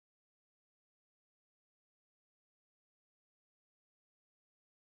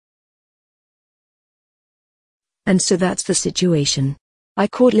And so that's the situation. I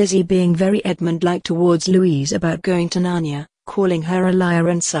caught Lizzie being very Edmund-like towards Louise about going to Narnia, calling her a liar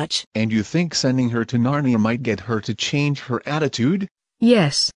and such. And you think sending her to Narnia might get her to change her attitude?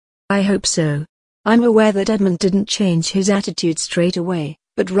 Yes. I hope so. I'm aware that Edmund didn't change his attitude straight away,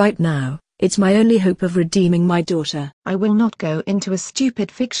 but right now, it's my only hope of redeeming my daughter. I will not go into a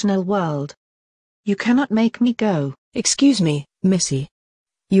stupid fictional world. You cannot make me go. Excuse me, Missy.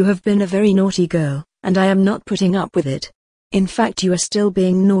 You have been a very naughty girl, and I am not putting up with it. In fact, you are still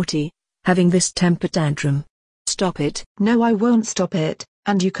being naughty, having this temper tantrum. Stop it. No, I won't stop it,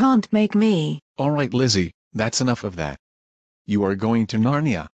 and you can't make me. Alright Lizzie, that's enough of that. You are going to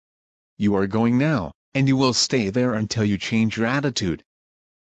Narnia. You are going now, and you will stay there until you change your attitude.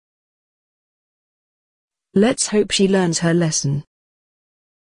 Let's hope she learns her lesson.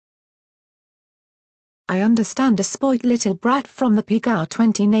 I understand a spoilt little brat from the Pigar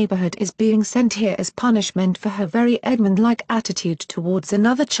 20 neighborhood is being sent here as punishment for her very Edmund-like attitude towards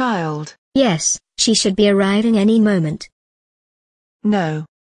another child. Yes, she should be arriving any moment. No.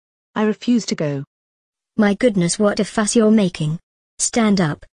 I refuse to go. My goodness, what a fuss you're making. Stand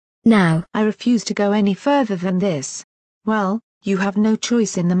up. Now. I refuse to go any further than this. Well, you have no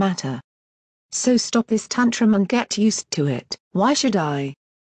choice in the matter. So stop this tantrum and get used to it. Why should I?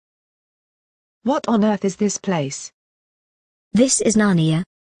 What on earth is this place? This is Narnia.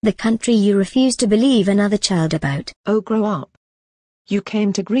 The country you refuse to believe another child about. Oh, grow up. You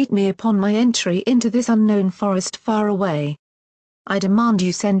came to greet me upon my entry into this unknown forest far away. I demand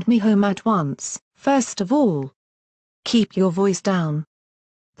you send me home at once. First of all, keep your voice down.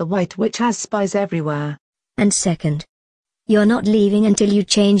 The White Witch has spies everywhere. And second, you're not leaving until you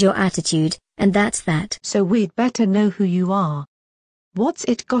change your attitude, and that's that. So we'd better know who you are. What's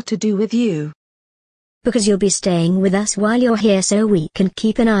it got to do with you? Because you'll be staying with us while you're here so we can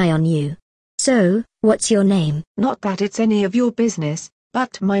keep an eye on you. So, what's your name? Not that it's any of your business,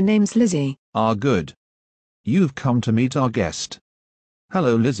 but my name's Lizzie. Ah, good. You've come to meet our guest.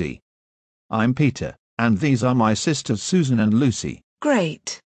 Hello, Lizzie. I'm Peter, and these are my sisters Susan and Lucy.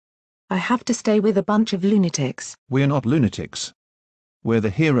 Great. I have to stay with a bunch of lunatics. We're not lunatics. We're the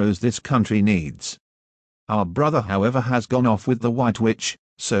heroes this country needs. Our brother, however, has gone off with the White Witch,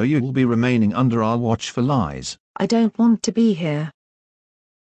 so you will be remaining under our watch for lies. I don't want to be here.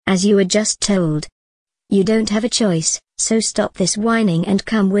 As you were just told. You don't have a choice, so stop this whining and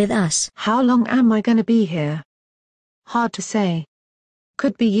come with us. How long am I gonna be here? Hard to say.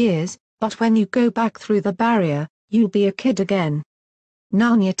 Could be years, but when you go back through the barrier, you'll be a kid again.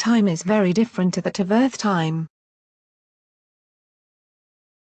 Narnia time is very different to that of Earth time.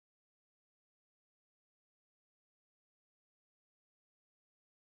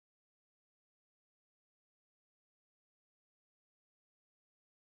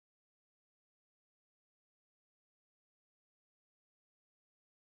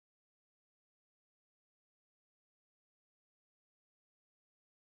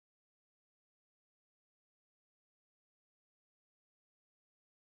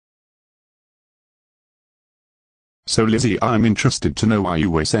 So Lizzie, I'm interested to know why you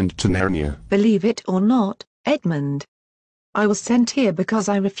were sent to Narnia. Believe it or not, Edmund. I was sent here because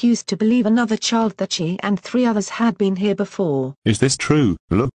I refused to believe another child that she and 3 others had been here before. Is this true,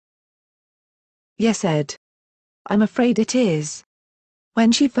 Lo? Yes, Ed. I'm afraid it is.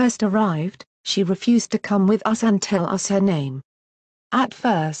 When she first arrived, she refused to come with us and tell us her name. At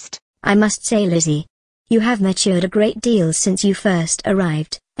first. I must say, Lizzie, you have matured a great deal since you first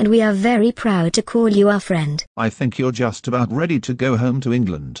arrived, and we are very proud to call you our friend. I think you're just about ready to go home to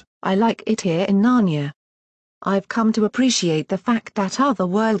England. I like it here in Narnia. I've come to appreciate the fact that other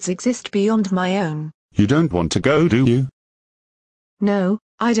worlds exist beyond my own. You don't want to go, do you? No,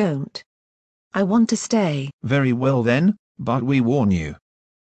 I don't. I want to stay. Very well then, but we warn you.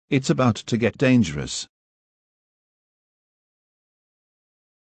 It's about to get dangerous.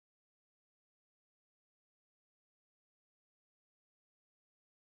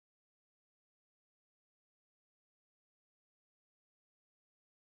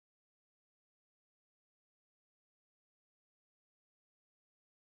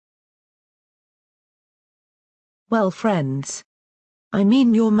 Well, friends. I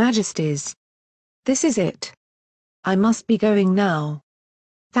mean, your majesties. This is it. I must be going now.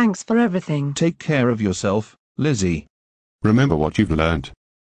 Thanks for everything. Take care of yourself, Lizzie. Remember what you've learned.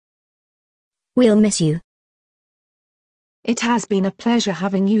 We'll miss you. It has been a pleasure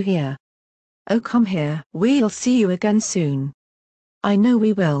having you here. Oh, come here. We'll see you again soon. I know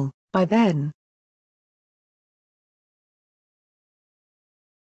we will, by then.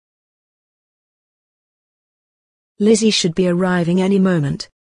 Lizzie should be arriving any moment.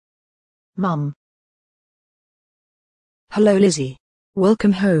 Mum. Hello Lizzie.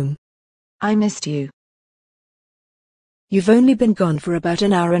 Welcome home. I missed you. You've only been gone for about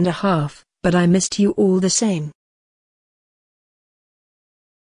an hour and a half, but I missed you all the same.